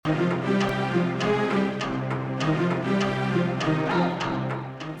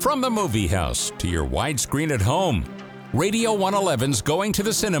From the movie house to your widescreen at home, Radio 111's going to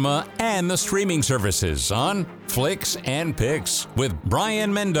the cinema and the streaming services on Flicks and Picks with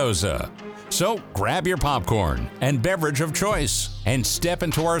Brian Mendoza. So grab your popcorn and beverage of choice and step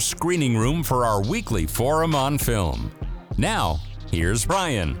into our screening room for our weekly forum on film. Now, here's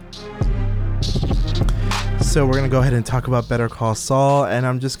Brian. So we're going to go ahead and talk about Better Call Saul, and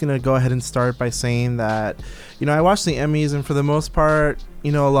I'm just going to go ahead and start by saying that, I watched the Emmys, and for the most part, a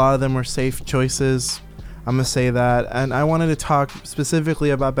lot of them were safe choices. I'm going to say that. And I wanted to talk specifically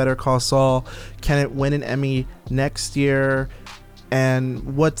about Better Call Saul. Can it win an Emmy next year?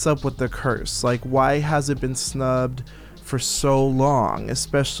 And what's up with the curse? Like, why has it been snubbed for so long,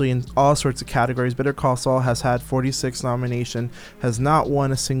 especially in all sorts of categories? Better Call Saul has had 46 nominations, has not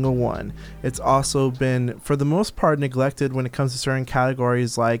won a single one. It's also been, for the most part, neglected when it comes to certain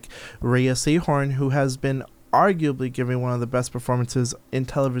categories like Rhea Seehorn, who has been arguably giving one of the best performances in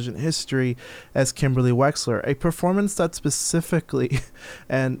television history as Kimberly Wexler, a performance that specifically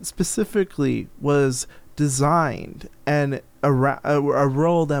was designed and a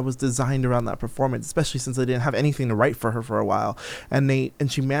role that was designed around that performance, especially since they didn't have anything to write for her for a while, and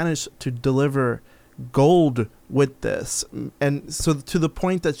she managed to deliver gold with this, and so to the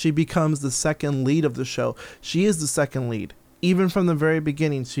point that she becomes the second lead of the show. She is the second lead. Even from the very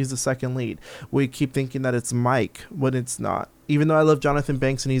beginning, she's the second lead. We keep thinking that it's Mike when it's not. Even though I love Jonathan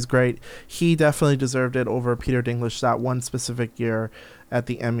Banks and he's great, he definitely deserved it over Peter Dinklage that one specific year at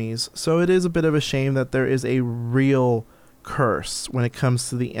the Emmys. So it is a bit of a shame that there is a real curse when it comes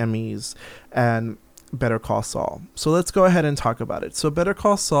to the Emmys and Better Call Saul. So let's go ahead and talk about it. So Better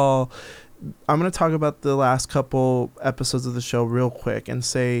Call Saul, I'm going to talk about the last couple episodes of the show real quick and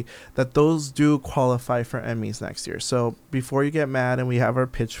say that those do qualify for Emmys next year. So before you get mad and we have our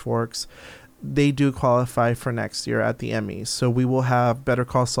pitchforks, they do qualify for next year at the Emmys. So we will have Better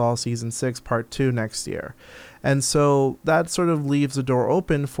Call Saul Season 6 Part 2 next year. And so that sort of leaves the door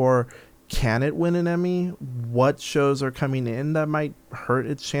open for, can it win an Emmy? What shows are coming in that might hurt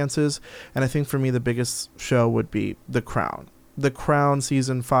its chances? And I think for me the biggest show would be The Crown. The Crown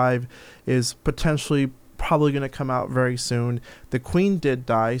Season 5 is potentially probably going to come out very soon. The Queen did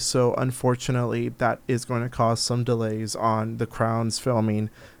die, so unfortunately that is going to cause some delays on The Crown's filming.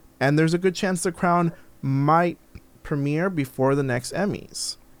 And there's a good chance The Crown might premiere before the next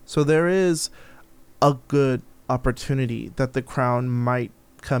Emmys. So there is a good opportunity that The Crown might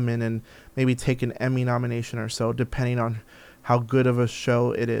come in and maybe take an Emmy nomination or so, depending on how good of a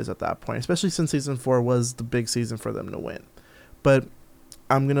show it is at that point, especially since Season 4 was the big season for them to win. But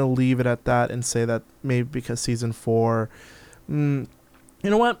I'm going to leave it at that and say that maybe because Season 4, you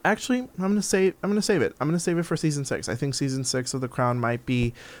know what? Actually, I'm going to save it. I'm going to save it for Season 6. I think Season 6 of The Crown might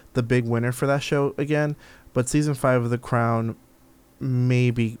be the big winner for that show again. But Season 5 of The Crown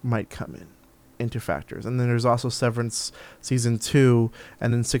might come into factors. And then there's also Severance Season 2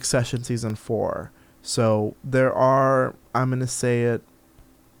 and then Succession Season 4. So there are, I'm going to say it,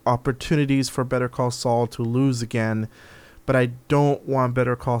 opportunities for Better Call Saul to lose again. But I don't want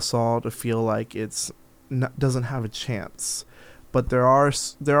Better Call Saul to feel like doesn't have a chance. But there are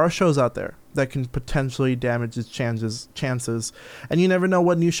shows out there that can potentially damage its chances. And you never know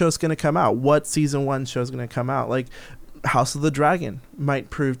what new show is going to come out. What Season 1 show is going to come out. Like House of the Dragon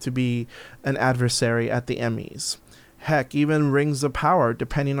might prove to be an adversary at the Emmys. Heck, even Rings of Power,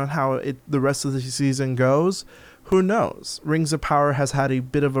 depending on how the rest of the season goes. Who knows? Rings of Power has had a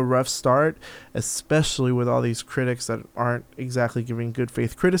bit of a rough start, especially with all these critics that aren't exactly giving good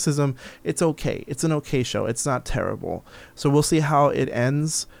faith criticism. It's okay. It's an okay show. It's not terrible. So we'll see how it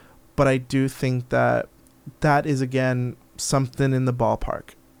ends. But I do think that is, again, something in the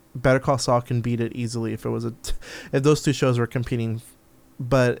ballpark. Better Call Saul can beat it easily if those two shows were competing.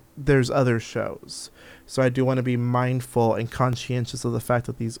 But there's other shows. So I do want to be mindful and conscientious of the fact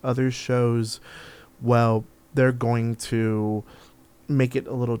that these other shows, well, they're going to make it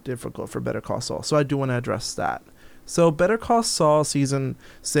a little difficult for Better Call Saul. So I do want to address that. So Better Call Saul Season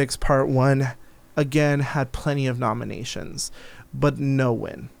 6 Part 1, again, had plenty of nominations, but no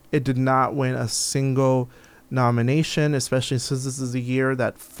win. It did not win a single nomination, especially since this is the year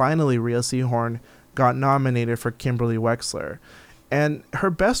that finally Rhea Seehorn got nominated for Kimberly Wexler. And her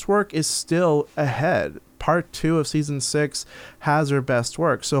best work is still ahead. Part 2 of Season 6 has her best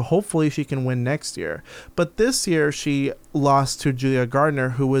work, so hopefully she can win next year. But this year she lost to Julia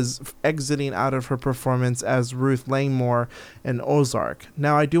Gardner, who was exiting out of her performance as Ruth Langmore in Ozark.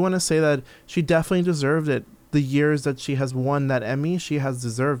 Now I do want to say that she definitely deserved it the years that she has won that Emmy, she has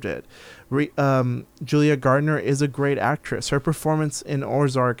deserved it. Julia Gardner is a great actress. Her performance in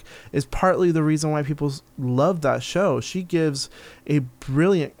Ozark is partly the reason why people love that show. She gives a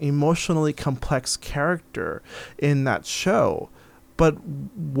brilliant, emotionally complex character in that show. But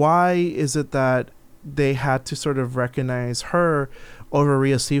why is it that they had to sort of recognize her over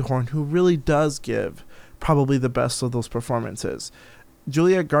Rhea Seehorn, who really does give probably the best of those performances?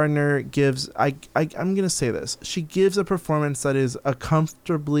 Julia Gardner gives, I'm going to say this, she gives a performance that is a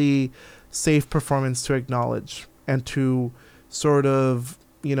comfortably safe performance to acknowledge and to sort of,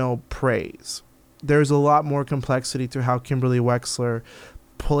 praise. There's a lot more complexity to how Kimberly Wexler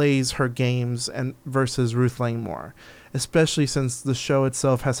plays her games and versus Ruth Langmore, especially since the show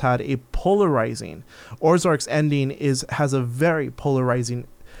itself has had a polarizing. Ozark's ending has a very polarizing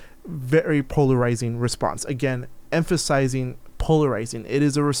response. Again, emphasizing polarizing. It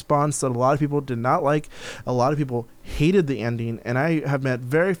is a response that a lot of people did not like. A lot of people hated the ending, and I have met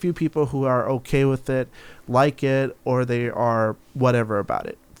very few people who are okay with it, like it, or they are whatever about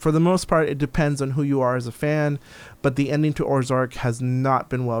it. For the most part, it depends on who you are as a fan, but the ending to Ozark has not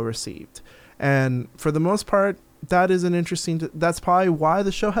been well received. And for the most part, that is that's probably why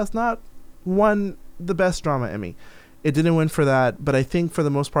the show has not won the Best Drama Emmy. It didn't win for that, but I think for the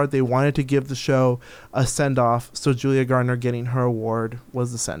most part, they wanted to give the show a send-off, so Julia Gardner getting her award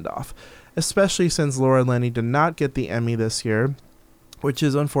was the send-off, especially since Laura Linney did not get the Emmy this year, which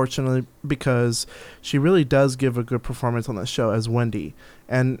is unfortunately because she really does give a good performance on the show as Wendy,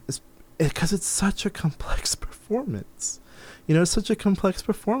 and because it's such a complex performance. It's such a complex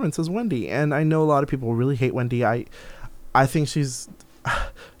performance as Wendy, and I know a lot of people really hate Wendy. I think she's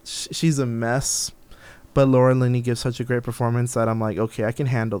a mess. But Laura Linney gives such a great performance that I'm like, okay, I can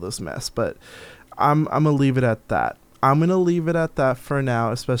handle this mess. But I'm going to leave it at that. I'm going to leave it at that for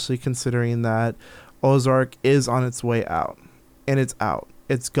now, especially considering that Ozark is on its way out. And it's out.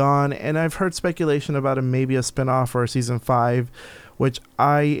 It's gone. And I've heard speculation about maybe a spinoff or a season 5, which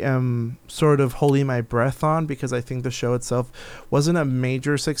I am sort of holding my breath on because I think the show itself wasn't a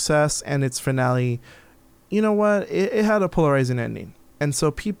major success. And its finale, you know what? It had a polarizing ending. And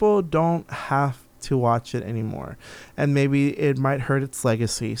so people don't have to watch it anymore, and maybe it might hurt its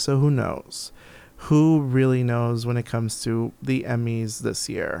legacy. So who knows? Who really knows when it comes to the Emmys this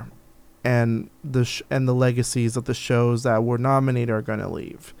year, and the legacies of the shows that were nominated are going to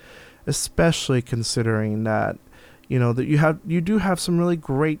leave, especially considering that that you do have some really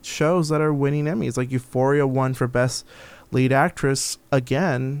great shows that are winning Emmys, like Euphoria won for Best Lead Actress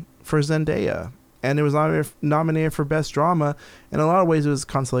again for Zendaya. And it was nominated for Best Drama. In a lot of ways, it was a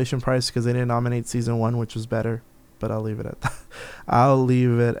consolation prize because they didn't nominate season 1, which was better. But I'll leave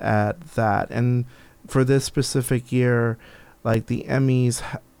it at that. And for this specific year, like the Emmys,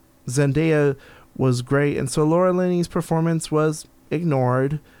 Zendaya was great. And so Laura Linney's performance was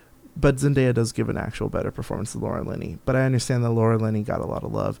ignored. But Zendaya does give an actual better performance than Laura Linney. But I understand that Laura Linney got a lot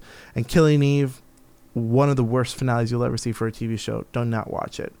of love. And Killing Eve, one of the worst finales you'll ever see for a TV show. Do not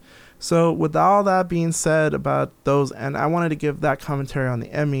watch it. So with all that being said about those, and I wanted to give that commentary on the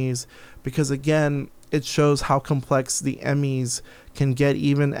Emmys because, again, it shows how complex the Emmys can get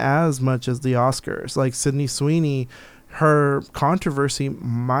even as much as the Oscars. Like Sydney Sweeney, her controversy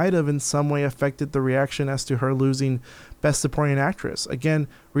might have in some way affected the reaction as to her losing Best Supporting Actress. Again,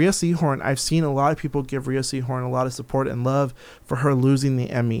 Rhea Seehorn, I've seen a lot of people give Rhea Seehorn a lot of support and love for her losing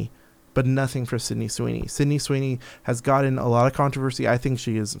the Emmy, but nothing for Sydney Sweeney. Sydney Sweeney has gotten a lot of controversy. I think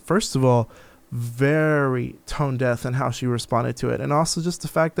she is, first of all, very tone deaf in how she responded to it. And also just the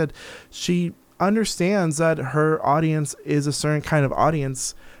fact that she understands that her audience is a certain kind of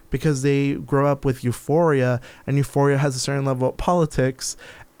audience because they grow up with Euphoria, and Euphoria has a certain level of politics,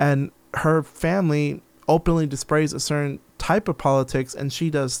 and her family openly displays a certain type of politics, and she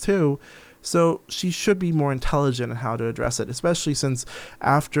does too. So she should be more intelligent in how to address it, especially since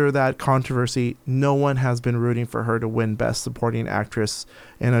after that controversy, no one has been rooting for her to win Best Supporting Actress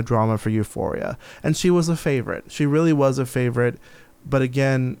in a drama for Euphoria. And she was a favorite. She really was a favorite. But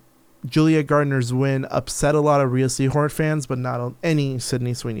again, Julia Gardner's win upset a lot of Rhea Seehorn fans, but not any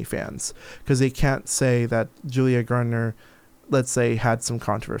Sydney Sweeney fans, because they can't say that Julia Gardner, let's say, had some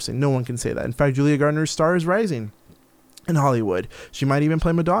controversy. No one can say that. In fact, Julia Gardner's star is rising in Hollywood. She might even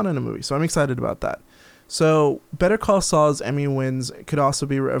play Madonna in a movie, so I'm excited about that. So Better Call Saul's Emmy wins could also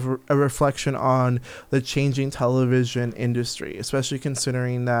be a reflection on the changing television industry, especially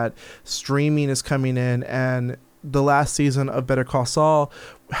considering that streaming is coming in, and the last season of Better Call Saul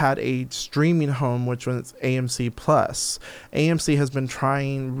had a streaming home, which was AMC Plus. AMC has been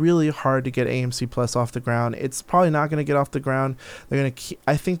trying really hard to get AMC Plus off the ground. It's probably not going to get off the ground.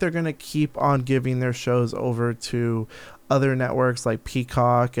 I think they're going to keep on giving their shows over to other networks like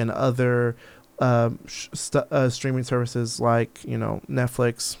Peacock and other streaming services like,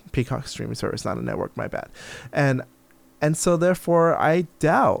 Netflix. Peacock streaming service, not a network, my bad. And so therefore I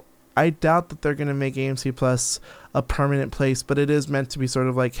doubt that they're going to make AMC Plus a permanent place, but it is meant to be sort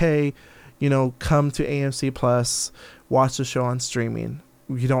of like, hey, come to AMC Plus, watch the show on streaming.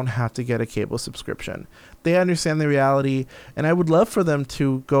 You don't have to get a cable subscription. They understand the reality, and I would love for them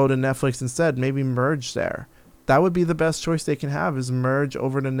to go to Netflix instead, maybe merge there. That would be the best choice they can have, is merge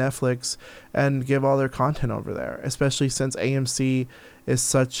over to Netflix and give all their content over there, especially since AMC is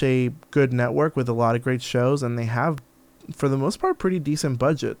such a good network with a lot of great shows, and they have, for the most part, pretty decent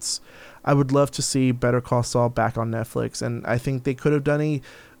budgets. I would love to see Better Call Saul back on Netflix, and I think they could have done a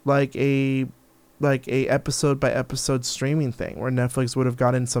episode by episode streaming thing where Netflix would have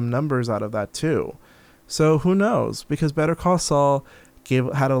gotten some numbers out of that too. So who knows? Because Better Call Saul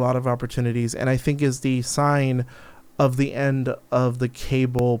had a lot of opportunities, and I think is the sign of the end of the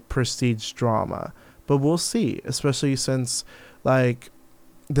cable prestige drama. But we'll see, especially since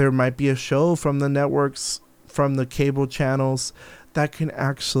there might be a show from the networks, from the cable channels, that can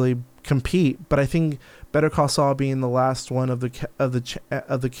actually compete. But I think Better Call Saul being the last one of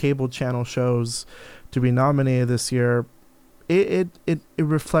the cable channel shows to be nominated this year, it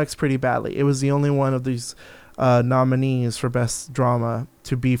reflects pretty badly. It was the only one of these nominees for best drama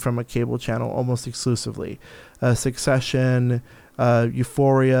to be from a cable channel almost exclusively. Succession,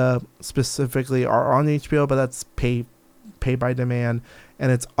 Euphoria specifically are on HBO, but that's pay by demand,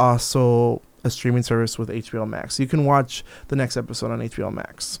 and it's also a streaming service with HBO Max. You can watch the next episode on HBO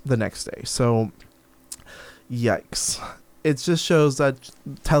Max the next day. So, yikes. It just shows that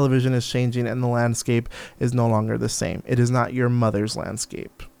television is changing and the landscape is no longer the same. It is not your mother's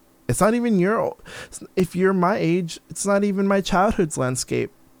landscape. It's not even if you're my age, it's not even my childhood's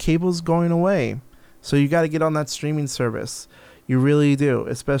landscape. Cable's going away. So you got to get on that streaming service. You really do,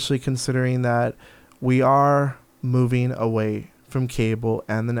 especially considering that we are moving away from cable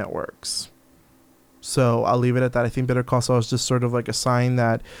and the networks. So I'll leave it at that. I think Better Call Saul is just sort of like a sign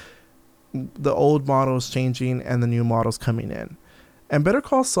that the old model is changing and the new model's coming in. And Better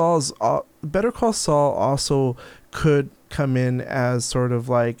Call Saul also could come in as sort of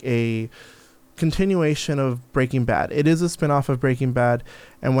like a continuation of Breaking Bad. It is a spinoff of Breaking Bad,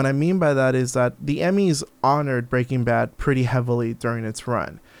 and what I mean by that is that the Emmys honored Breaking Bad pretty heavily during its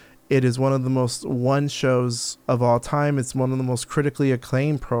run. It is one of the most won shows of all time. It's one of the most critically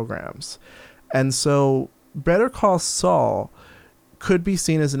acclaimed programs. And so Better Call Saul could be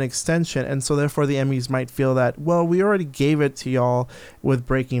seen as an extension, and so therefore the Emmys might feel that, well, we already gave it to y'all with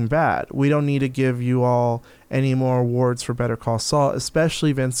Breaking Bad. We don't need to give you all any more awards for Better Call Saul,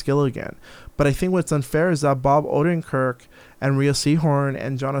 especially Vince Gilligan. But I think what's unfair is that Bob Odenkirk and Rhea Seehorn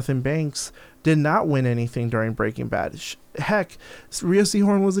and Jonathan Banks did not win anything during Breaking Bad. Heck, Rhea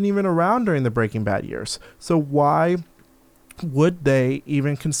Seehorn wasn't even around during the Breaking Bad years. So why would they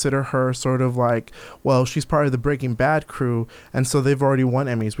even consider her sort of like, well, she's part of the Breaking Bad crew, and so they've already won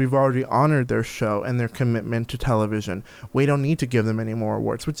Emmys. We've already honored their show and their commitment to television. We don't need to give them any more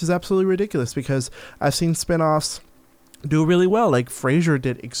awards, which is absolutely ridiculous, because I've seen spinoffs do really well. Like Frasier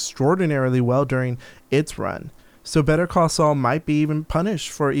did extraordinarily well during its run. So Better Call Saul might be even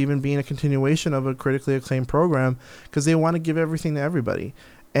punished for even being a continuation of a critically acclaimed program, because they want to give everything to everybody.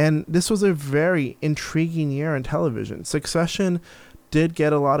 And this was a very intriguing year in television. Succession did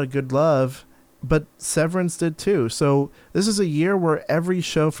get a lot of good love, but Severance did too. So this is a year where every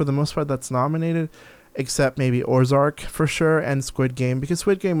show, for the most part, that's nominated, except maybe Ozark for sure, and Squid Game, because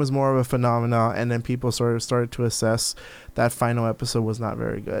Squid Game was more of a phenomenon, and then people sort of started to assess that final episode was not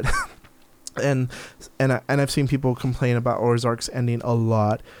very good. and I've seen people complain about Ozark's ending a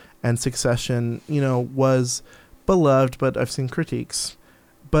lot, and Succession, was beloved, but I've seen critiques.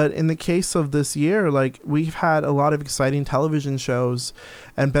 But in the case of this year, we've had a lot of exciting television shows,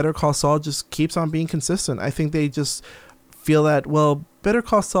 and Better Call Saul just keeps on being consistent. I think they just feel that, well, Better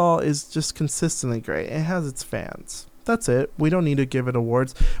Call Saul is just consistently great. It has its fans. That's it. We don't need to give it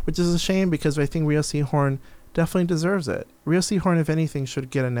awards, which is a shame, because I think Rhea Seehorn definitely deserves it. Rhea Seehorn, if anything, should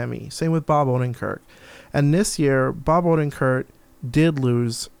get an Emmy. Same with Bob Odenkirk. And this year, Bob Odenkirk did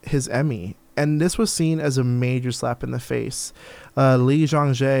lose his Emmy. And this was seen as a major slap in the face. Lee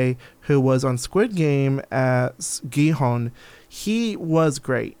Jong-jae, who was on Squid Game as Gi-hun, he was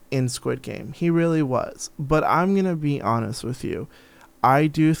great in Squid Game. He really was. But I'm going to be honest with you. I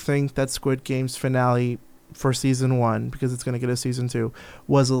do think that Squid Game's finale for season 1, because it's going to get a season 2,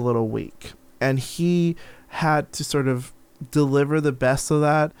 was a little weak. And he had to sort of deliver the best of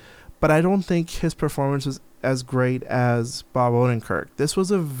that. But I don't think his performance was as great as Bob Odenkirk. This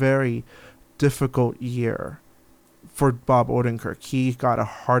was a very difficult year for Bob Odenkirk. He got a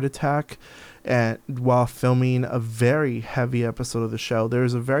heart attack while filming a very heavy episode of the show.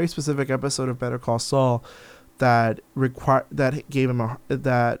 There's a very specific episode of Better Call Saul that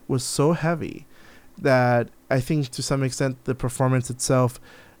was so heavy that I think to some extent the performance itself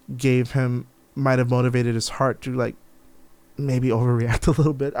might have motivated his heart to like maybe overreact a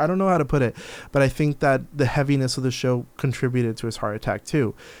little bit. I don't know how to put it, but I think that the heaviness of the show contributed to his heart attack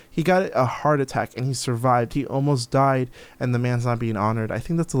too. He got a heart attack and he survived. He almost died and the man's not being honored. I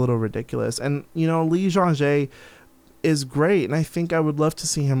think that's a little ridiculous. And Lee Jong-jae is great and I think I would love to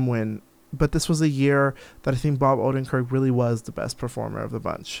see him win, but this was a year that I think Bob Odenkirk really was the best performer of the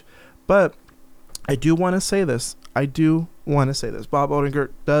bunch. But I do want to say this. Bob Odenkirk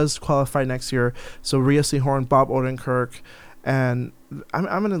does qualify next year. So Rhea Seehorn, Bob Odenkirk, and I'm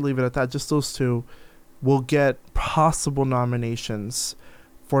going to leave it at that. Just those two will get possible nominations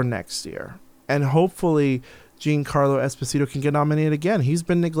for next year. And hopefully Giancarlo Esposito can get nominated again. He's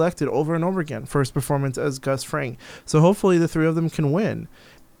been neglected over and over again for his performance as Gus Fring. So hopefully the three of them can win.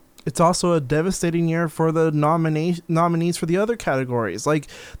 It's also a devastating year for the nominees for the other categories. Like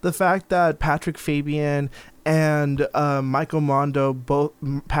the fact that Patrick Fabian and Michael Mondo, both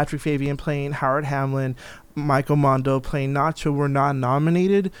Patrick Fabian playing Howard Hamlin, Michael Mondo playing Nacho, were not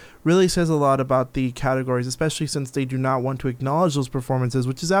nominated, really says a lot about the categories, especially since they do not want to acknowledge those performances,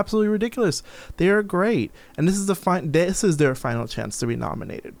 which is absolutely ridiculous. They are great, and this is their final chance to be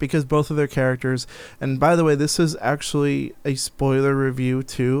nominated because both of their characters. And by the way, this is actually a spoiler review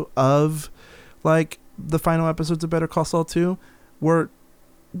too of like the final episodes of Better Call Saul 2, where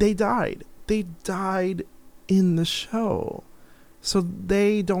they died. They died in the show, so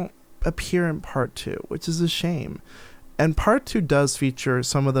they don't appear in part 2, which is a shame. And part 2 does feature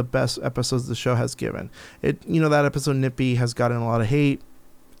some of the best episodes the show has given. That episode Nippy has gotten a lot of hate.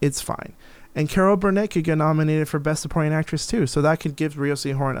 It's fine. And Carol Burnett could get nominated for Best Supporting Actress too, so that could give Rhea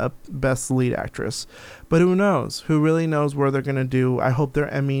Seehorn a Best Lead Actress. But who knows? Who really knows where they're going to do? I hope their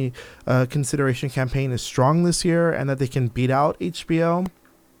Emmy consideration campaign is strong this year and that they can beat out HBO.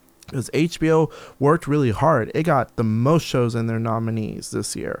 Because HBO worked really hard. It got the most shows in their nominees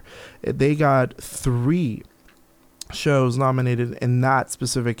this year. They got 3 shows nominated in that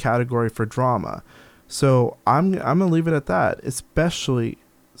specific category for drama. So I'm gonna leave it at that. Especially,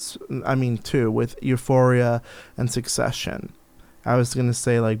 2 with Euphoria and Succession. I was gonna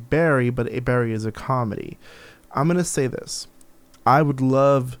say like Barry, but Barry is a comedy. I'm gonna say this. I would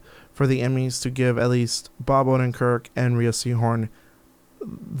love for the Emmys to give at least Bob Odenkirk and Rhea Seehorn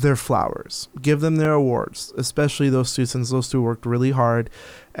their flowers, give them their awards, especially those two, since those two worked really hard.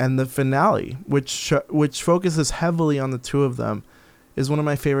 And the finale, which focuses heavily on the two of them, is one of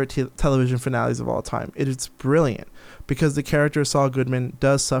my favorite television finales of all time. It is brilliant because the character Saul Goodman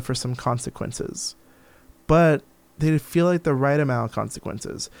does suffer some consequences, but they feel like the right amount of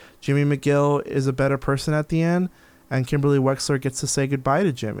consequences. Jimmy McGill is a better person at the end, and Kimberly Wexler gets to say goodbye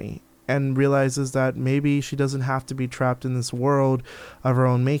to Jimmy and realizes that maybe she doesn't have to be trapped in this world of her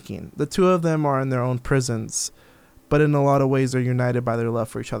own making. The two of them are in their own prisons, but in a lot of ways they're united by their love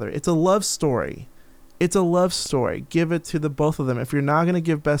for each other. It's a love story. It's a love story. Give it to the both of them. If you're not going to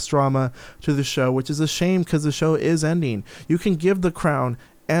give Best Drama to the show, which is a shame because the show is ending, you can give The Crown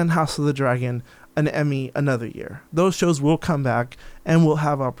and House of the Dragon an Emmy another year. Those shows will come back and will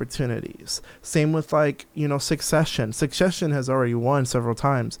have opportunities. Same with Succession. Succession has already won several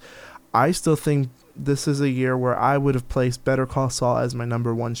times. I still think this is a year where I would have placed Better Call Saul as my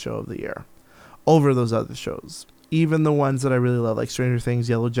number 1 show of the year over those other shows. Even the ones that I really love, like Stranger Things,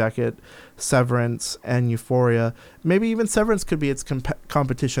 Yellow Jacket, Severance, and Euphoria. Maybe even Severance could be its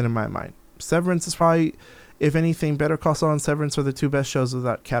competition in my mind. Severance is probably, if anything, Better Call Saul and Severance are the 2 best shows of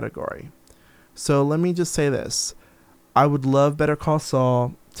that category. So let me just say this. I would love Better Call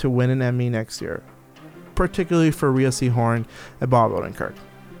Saul to win an Emmy next year, particularly for Rhea Seehorn and Bob Odenkirk.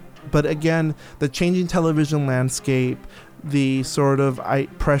 But again, the changing television landscape, the sort of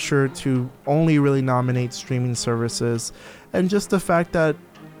pressure to only really nominate streaming services, and just the fact that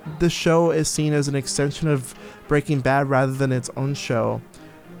the show is seen as an extension of Breaking Bad rather than its own show,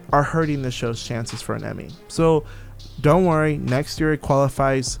 are hurting the show's chances for an Emmy. So don't worry, next year it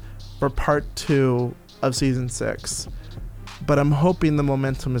qualifies for part 2 of season 6. But I'm hoping the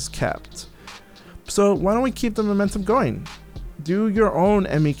momentum is kept. So why don't we keep the momentum going? Do your own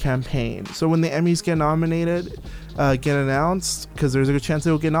Emmy campaign. So when the Emmys get nominated, get announced, because there's a good chance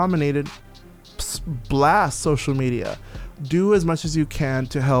they will get nominated, blast social media. Do as much as you can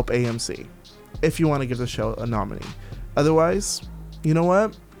to help AMC if you want to give the show a nominee. Otherwise, you know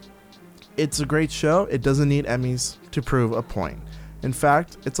what? It's a great show. It doesn't need Emmys to prove a point. In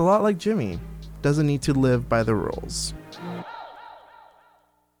fact, it's a lot like Jimmy. Doesn't need to live by the rules.